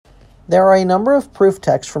There are a number of proof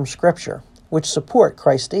texts from Scripture which support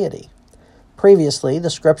Christ's deity. Previously, the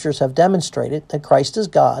Scriptures have demonstrated that Christ is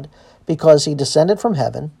God because he descended from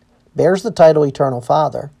heaven, bears the title Eternal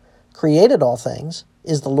Father, created all things,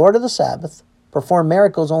 is the Lord of the Sabbath, performed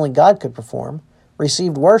miracles only God could perform,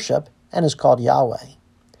 received worship, and is called Yahweh.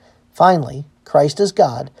 Finally, Christ is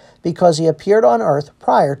God because he appeared on earth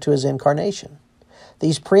prior to his incarnation.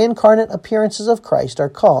 These pre-incarnate appearances of Christ are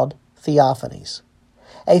called theophanies.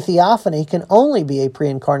 A theophany can only be a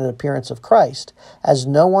pre-incarnate appearance of Christ, as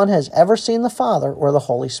no one has ever seen the Father or the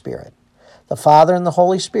Holy Spirit. The Father and the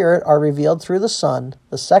Holy Spirit are revealed through the Son,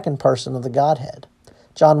 the second person of the Godhead.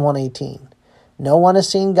 John 1:18. No one has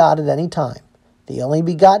seen God at any time. The only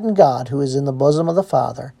begotten God who is in the bosom of the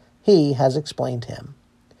Father, he has explained him.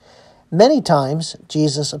 Many times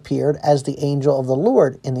Jesus appeared as the angel of the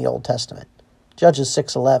Lord in the Old Testament. Judges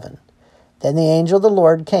 6:11. Then the angel of the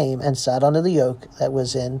Lord came and sat under the oak that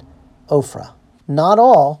was in Ophrah. Not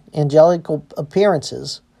all angelical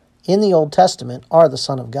appearances in the Old Testament are the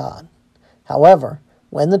Son of God. However,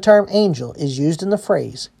 when the term angel is used in the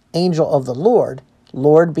phrase angel of the Lord,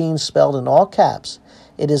 Lord being spelled in all caps,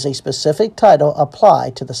 it is a specific title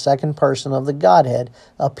applied to the second person of the Godhead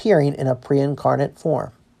appearing in a pre-incarnate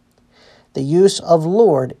form. The use of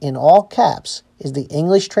Lord in all caps is the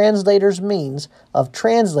English translator's means of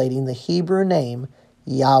translating the Hebrew name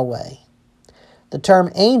Yahweh. The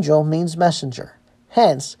term angel means messenger.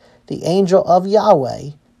 Hence, the angel of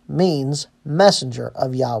Yahweh means messenger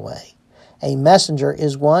of Yahweh. A messenger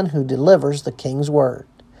is one who delivers the king's word.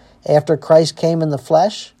 After Christ came in the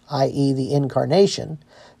flesh, i.e. the incarnation,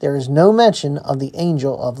 there is no mention of the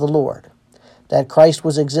angel of the Lord. That Christ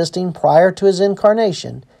was existing prior to his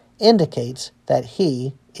incarnation indicates that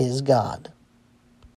he is God.